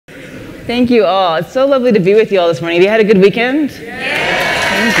Thank you all. It's so lovely to be with you all this morning. Have you had a good weekend?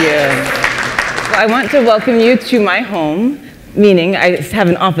 Thank you. Well, I want to welcome you to my home, meaning I have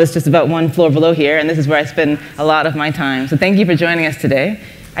an office just about one floor below here, and this is where I spend a lot of my time. So thank you for joining us today.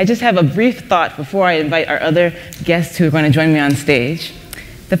 I just have a brief thought before I invite our other guests who are going to join me on stage.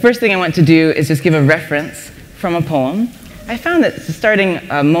 The first thing I want to do is just give a reference from a poem. I found that starting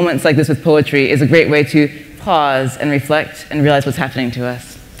moments like this with poetry is a great way to pause and reflect and realize what's happening to us.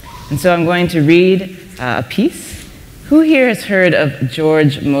 And so I'm going to read a piece. Who here has heard of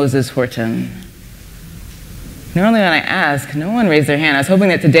George Moses Horton? Normally when I ask, no one raised their hand. I was hoping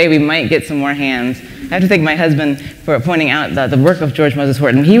that today we might get some more hands. I have to thank my husband for pointing out the work of George Moses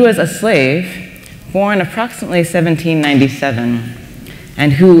Horton. He was a slave born approximately 1797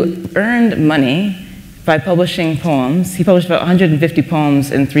 and who earned money by publishing poems. He published about 150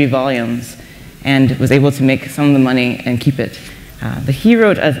 poems in 3 volumes and was able to make some of the money and keep it. He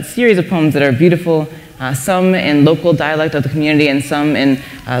wrote a series of poems that are beautiful, some in local dialect of the community and some in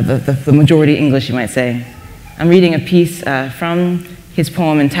the majority English, you might say. I'm reading a piece from his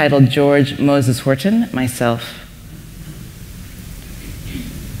poem entitled George Moses Horton, Myself.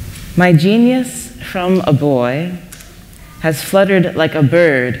 My genius from a boy has fluttered like a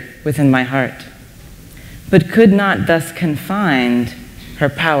bird within my heart, but could not thus confined her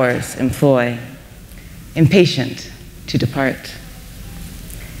powers employ, impatient to depart.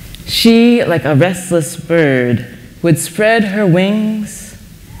 She, like a restless bird, would spread her wings,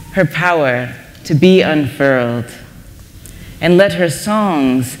 her power to be unfurled, and let her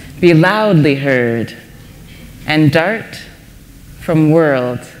songs be loudly heard, and dart from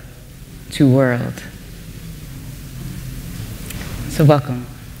world to world. So welcome.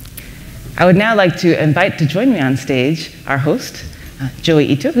 I would now like to invite to join me on stage our host, Joey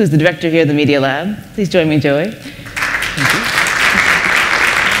Ito, who's the director here at the Media Lab. Please join me, Joey. Thank you.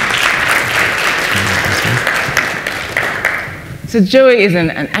 So Joey is an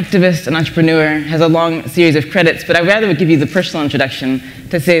activist, an entrepreneur, has a long series of credits, but I'd rather give you the personal introduction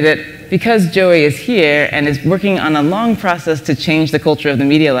to say that because Joey is here and is working on a long process to change the culture of the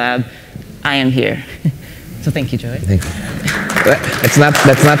Media Lab, I am here. So thank you, Joey. Thank you. That's not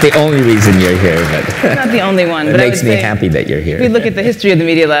the only reason you're here, but it's not the only one. It makes me happy that you're here. If we look at the history of the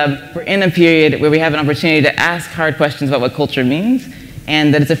Media Lab, we're in a period where we have an opportunity to ask hard questions about what culture means,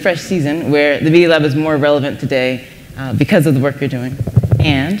 and that it's a fresh season where the Media Lab is more relevant today because of the work you're doing.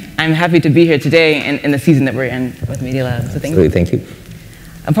 And I'm happy to be here today in the season that we're in with Media Lab. So thank you. Thank you.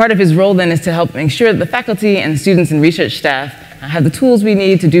 A part of his role then is to help make sure that the faculty and students and research staff have the tools we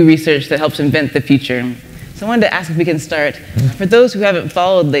need to do research that helps invent the future. So I wanted to ask if we can start. For those who haven't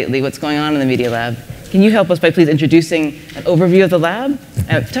followed lately what's going on in the Media Lab, can you help us by please introducing an overview of the lab,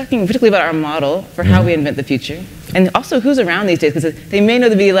 talking particularly about our model for how we invent the future, and also who's around these days, because they may know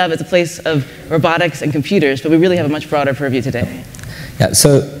the Media Lab as a place of robotics and computers, but we really have a much broader purview today. Yeah,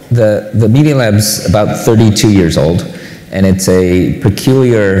 so the Media Lab's about 32 years old, and it's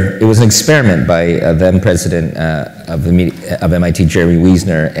it was an experiment by then president of MIT, Jeremy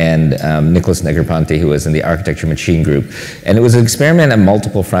Wiesner, and Nicholas Negroponte, who was in the architecture machine group. And it was an experiment on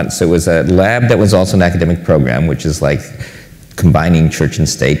multiple fronts. So it was a lab that was also an academic program, which is like combining church and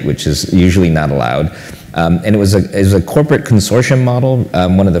state, which is usually not allowed. And it was a corporate consortium model,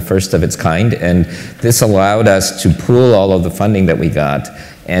 one of the first of its kind, and this allowed us to pool all of the funding that we got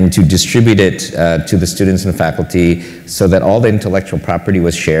and to distribute it to the students and faculty so that all the intellectual property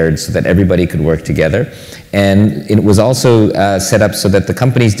was shared so that everybody could work together. And it was also set up so that the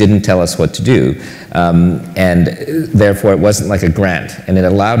companies didn't tell us what to do, and therefore it wasn't like a grant, and it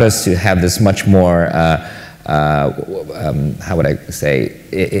allowed us to have this much more how would I say,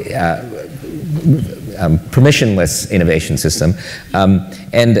 permissionless innovation system.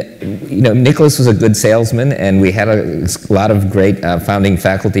 And you know, Nicholas was a good salesman, and we had a lot of great founding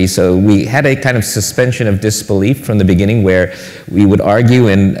faculty, so we had a kind of suspension of disbelief from the beginning where we would argue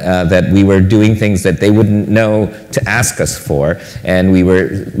that we were doing things that they wouldn't know to ask us for, and we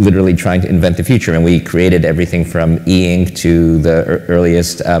were literally trying to invent the future, and we created everything from e-ink to the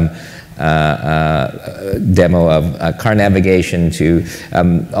earliest demo of car navigation to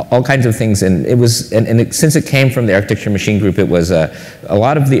all kinds of things, and it was, since it came from the architecture machine group, it was a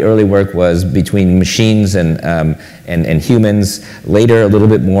lot of the early work was between machines and humans. Later, a little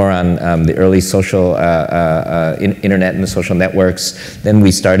bit more on the early social internet and the social networks. Then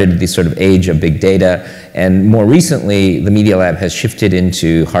we started this sort of age of big data, and more recently, the Media Lab has shifted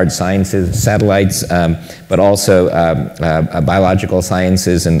into hard sciences, satellites, but also biological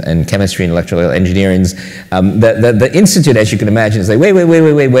sciences and chemistry and electrical engineering. The institute, as you can imagine, is like, wait,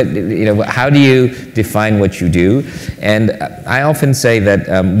 what, how do you define what you do? And I often say that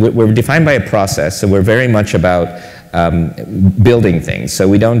we're defined by a process, so we're very much about building things. So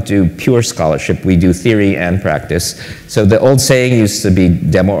we don't do pure scholarship, we do theory and practice. So the old saying used to be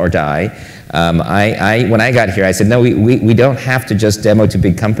demo or die. When I got here, I said, no, we don't have to just demo to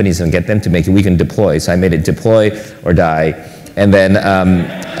big companies and get them to make it, we can deploy. So I made it deploy or die. And then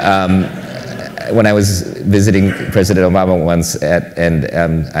when I was visiting President Obama once,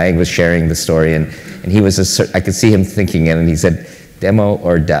 I was sharing the story, and he was, I could see him thinking, and he said, demo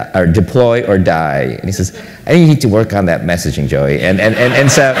or die, or deploy or die. And he says, I think you need to work on that messaging, Joey. And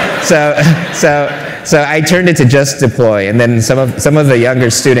so I turned it to just deploy. And then some of the younger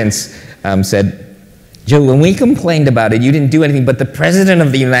students said, Joe, when we complained about it, you didn't do anything, but the President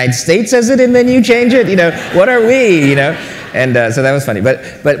of the United States says it, and then you change it. What are we? And so that was funny.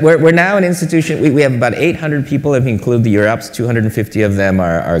 But we're now an institution. We have about 800 people, if you include the Europe's. 250 of them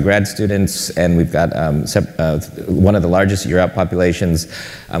are grad students, and we've got one of the largest Europe populations.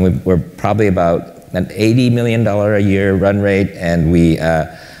 We're probably about an $80 million a year run rate, and we have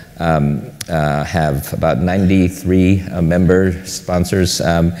about 93 member sponsors.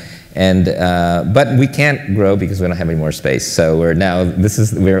 But we can't grow because we don't have any more space. So we're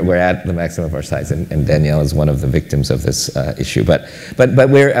at the maximum of our size, and Danielle is one of the victims of this issue. But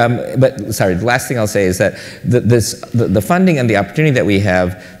sorry, the last thing I'll say is that the funding and the opportunity that we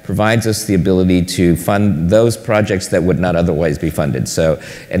have provides us the ability to fund those projects that would not otherwise be funded. So,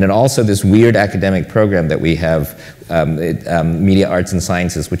 and then also this weird academic program that we have, Media Arts and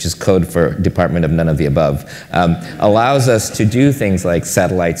Sciences, which is code for Department of None of the Above, allows us to do things like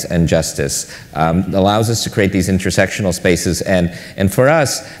satellites and justice, allows us to create these intersectional spaces, and for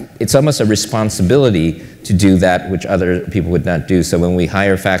us, it's almost a responsibility to do that which other people would not do. So when we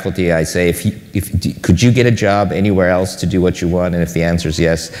hire faculty, I say, could you get a job anywhere else to do what you want? And if the answer is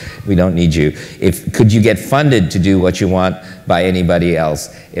yes, we don't need you. Could you get funded to do what you want by anybody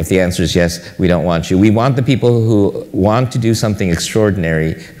else? If the answer is yes, we don't want you. We want the people who want to do something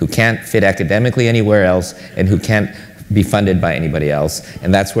extraordinary, who can't fit academically anywhere else, and who can't be funded by anybody else,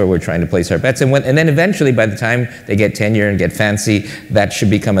 and that's where we're trying to place our bets. And then eventually, by the time they get tenure and get fancy, that should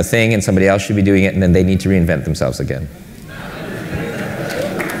become a thing, and somebody else should be doing it, and then they need to reinvent themselves again.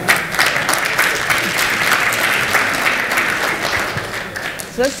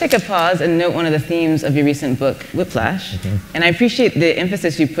 So let's take a pause and note one of the themes of your recent book, Whiplash. And I appreciate the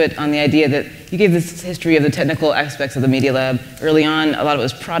emphasis you put on the idea that you gave this history of the technical aspects of the Media Lab. Early on, a lot of it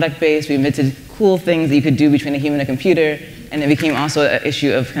was product-based. We invented cool things that you could do between a human and a computer, and it became also an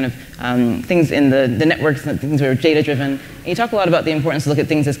issue of kind of things in the networks, and things that were data-driven. And you talk a lot about the importance to look at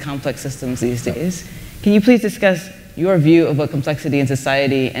things as complex systems these days. Can you please discuss your view of what complexity in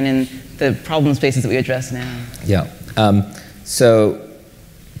society and in the problem spaces that we address now? Yeah. So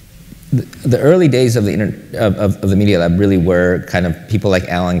the early days of the Media Lab really were kind of people like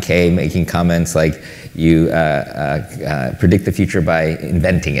Alan Kay making comments like, you predict the future by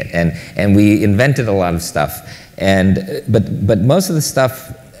inventing it, and we invented a lot of stuff, but most of the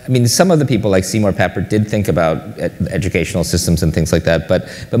stuff, I mean, some of the people like Seymour Papert did think about educational systems and things like that, but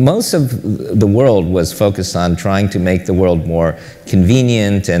most of the world was focused on trying to make the world more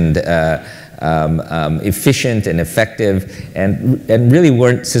convenient and efficient and effective, and really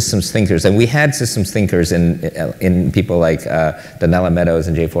weren't systems thinkers. And we had systems thinkers in people like Donella Meadows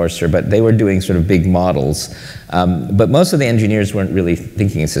and Jay Forrester, but they were doing sort of big models. But most of the engineers weren't really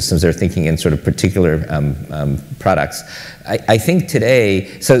thinking in systems, they were thinking in sort of particular products. I think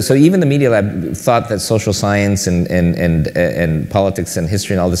today, so even the Media Lab thought that social science and politics and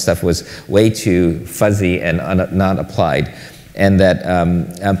history and all this stuff was way too fuzzy and not applied. And that,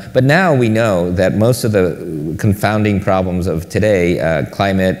 but now we know that most of the confounding problems of today,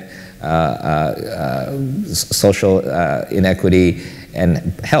 climate, social inequity, and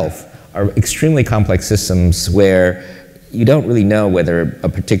health, are extremely complex systems where you don't really know whether a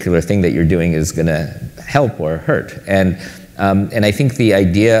particular thing that you're doing is going to help or hurt. And I think the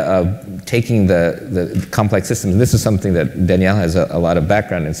idea of taking the complex systems, and this is something that Danielle has a lot of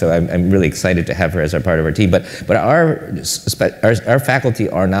background in, so I'm really excited to have her as a part of our team. But our faculty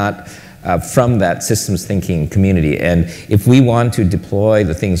are not from that systems thinking community. And if we want to deploy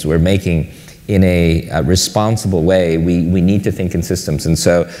the things we're making in a responsible way, we need to think in systems. And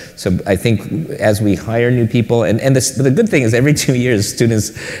so I think as we hire new people, and the good thing is every 2 years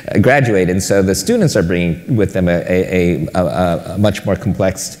students graduate, and so the students are bringing with them a much more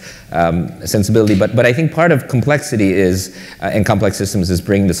complex sensibility. But I think part of complexity is, and complex systems, is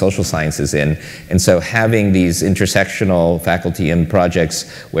bringing the social sciences in. And so having these intersectional faculty and projects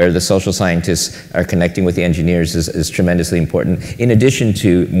where the social scientists are connecting with the engineers is tremendously important, in addition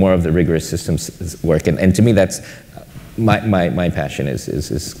to more of the rigorous systems work. And to me, that's my passion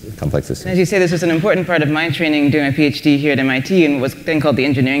is complex systems. As you say, this was an important part of my training doing my PhD here at MIT, and was then called the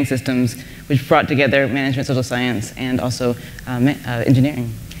engineering systems, which brought together management, social science, and also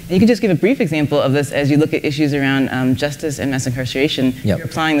engineering. And you can just give a brief example of this as you look at issues around justice and mass incarceration. Yep. You're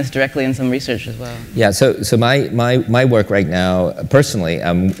applying this directly in some research as well. Yeah, so my work right now, personally,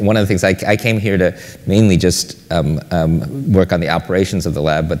 one of the things, I came here to mainly just work on the operations of the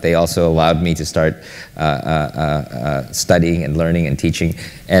lab, but they also allowed me to start studying and learning and teaching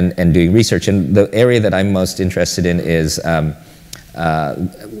and doing research. And the area that I'm most interested in is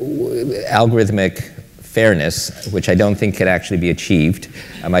algorithmic fairness, which I don't think can actually be achieved.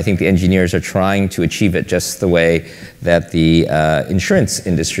 I think the engineers are trying to achieve it just the way that the insurance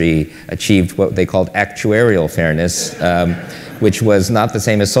industry achieved what they called actuarial fairness, which was not the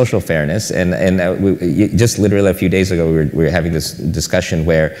same as social fairness. And just literally a few days ago, we were having this discussion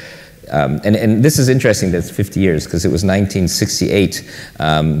where, and this is interesting that it's 50 years, because it was 1968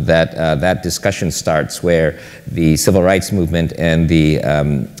 that discussion starts, where the civil rights movement and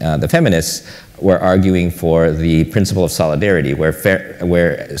the feminists were arguing for the principle of solidarity, where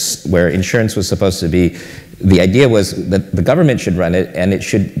insurance was supposed to be, the idea was that the government should run it, and it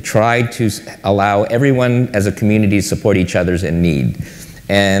should try to allow everyone as a community to support each other's in need.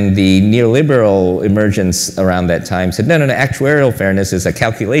 And the neoliberal emergence around that time said, no, actuarial fairness is a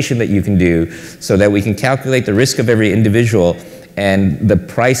calculation that you can do so that we can calculate the risk of every individual, and the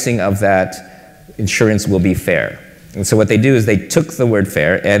pricing of that insurance will be fair. And so what they do is they took the word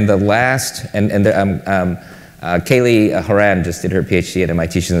fair, and the last, Kaylee Horan just did her PhD at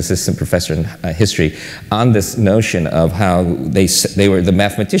MIT. She's an assistant professor in history on this notion of how they were, the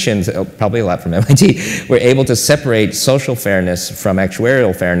mathematicians, probably a lot from MIT, were able to separate social fairness from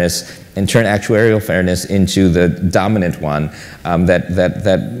actuarial fairness and turn actuarial fairness into the dominant one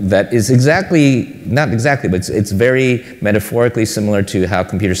that is exactly, not exactly, but it's very metaphorically similar to how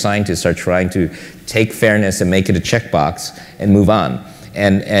computer scientists are trying to take fairness and make it a checkbox and move on.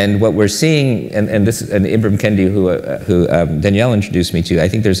 And what we're seeing, and Ibram Kendi, who Danielle introduced me to, I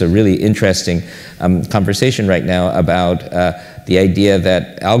think there's a really interesting conversation right now about the idea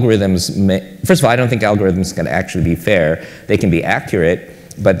that algorithms first of all, I don't think algorithms can actually be fair. They can be accurate,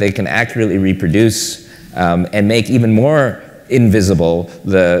 but they can accurately reproduce and make even more invisible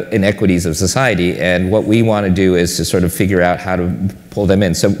the inequities of society. And what we want to do is to sort of figure out how to pull them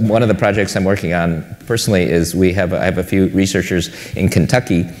in. So one of the projects I'm working on personally is I have a few researchers in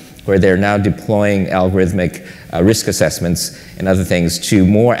Kentucky where they're now deploying algorithmic risk assessments and other things to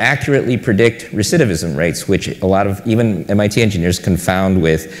more accurately predict recidivism rates, which a lot of even MIT engineers confound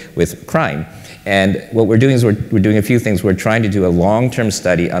with crime. And what we're doing is we're doing a few things. We're trying to do a long-term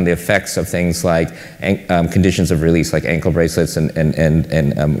study on the effects of things like conditions of release, like ankle bracelets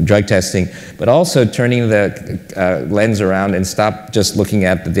and drug testing, but also turning the lens around and stop just looking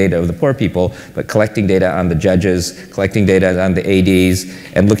at the data of the poor people, but collecting data on the judges, collecting data on the ADs,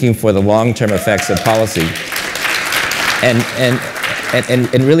 and looking for the long-term effects of policy.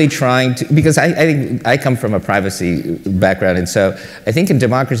 And really trying to, because I think I come from a privacy background, and so I think in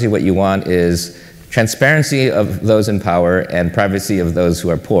democracy what you want is transparency of those in power and privacy of those who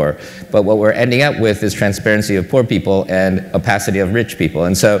are poor. But what we're ending up with is transparency of poor people and opacity of rich people.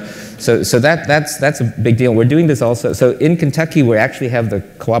 And so that's a big deal. We're doing this also. So in Kentucky, we actually have the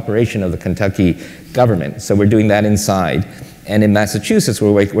cooperation of the Kentucky government. So we're doing that inside. And in Massachusetts,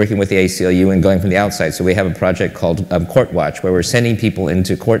 we're working with the ACLU and going from the outside. So we have a project called Court Watch, where we're sending people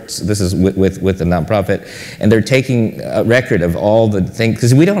into courts. This is with the nonprofit. And they're taking a record of all the things,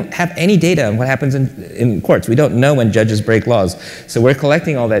 because we don't have any data on what happens in courts. We don't know when judges break laws. So we're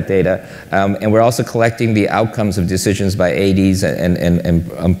collecting all that data. And we're also collecting the outcomes of decisions by ADs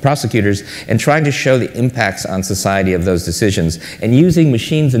and prosecutors, and trying to show the impacts on society of those decisions, and using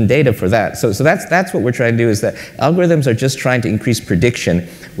machines and data for that. So that's what we're trying to do, is that algorithms are just trying to increase prediction,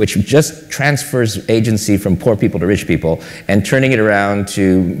 which just transfers agency from poor people to rich people, and turning it around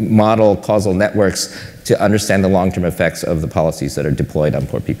to model causal networks to understand the long-term effects of the policies that are deployed on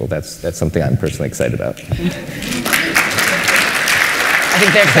poor people. That's something I'm personally excited about. I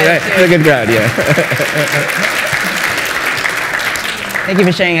think they're excited too. A good crowd, yeah. Thank you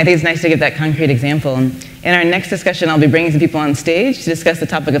for sharing. I think it's nice to give that concrete example. In our next discussion, I'll be bringing some people on stage to discuss the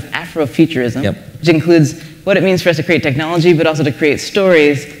topic of Afrofuturism, which includes what it means for us to create technology, but also to create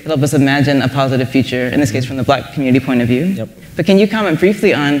stories that help us imagine a positive future, in this case from the Black community point of view. Yep. But can you comment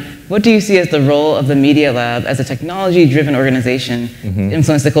briefly on what do you see as the role of the Media Lab as a technology-driven organization to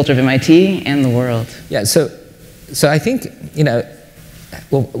influence the culture of MIT and the world? Yeah, so I think,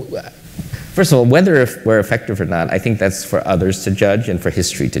 well, first of all, whether we're effective or not, I think that's for others to judge and for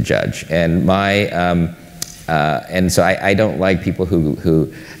history to judge. And so I don't like people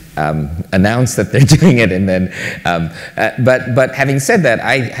who announce that they're doing it and then, but having said that,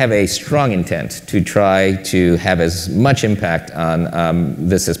 I have a strong intent to try to have as much impact on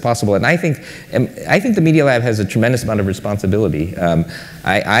this as possible. And I think the Media Lab has a tremendous amount of responsibility.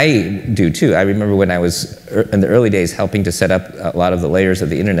 I do too. I remember when I was in the early days helping to set up a lot of the layers of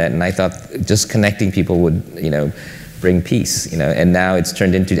the internet, and I thought just connecting people would, bring peace, and now it's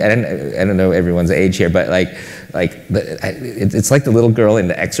turned into, I don't know everyone's age here, but it's like the little girl in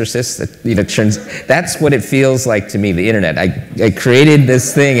The Exorcist that turns, that's what it feels like to me, the internet. I created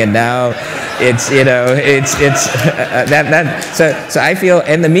this thing and now it's, so I feel,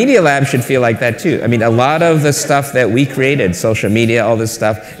 and the Media Lab should feel like that too. I mean, a lot of the stuff that we created, social media, all this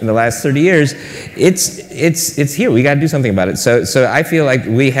stuff in the last 30 years, it's here, we gotta do something about it. So I feel like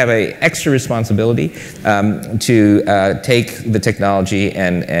we have an extra responsibility to take the technology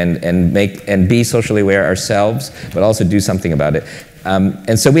and be socially aware ourselves, but also do something about it.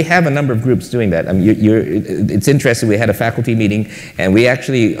 And so we have a number of groups doing that. It's interesting, we had a faculty meeting, and we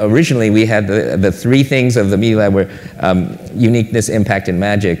actually, originally we had the three things of the Media Lab were uniqueness, impact, and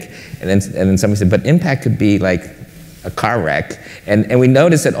magic. And then somebody said, but impact could be like a car wreck. And we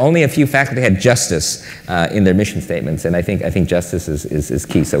noticed that only a few faculty had justice in their mission statements, and I think justice is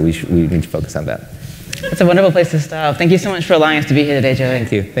key, so we need to focus on that. It's a wonderful place to stop. Thank you so much for allowing us to be here today,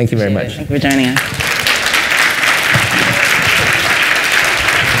 Joey. Thank you very much. Thank you for joining us.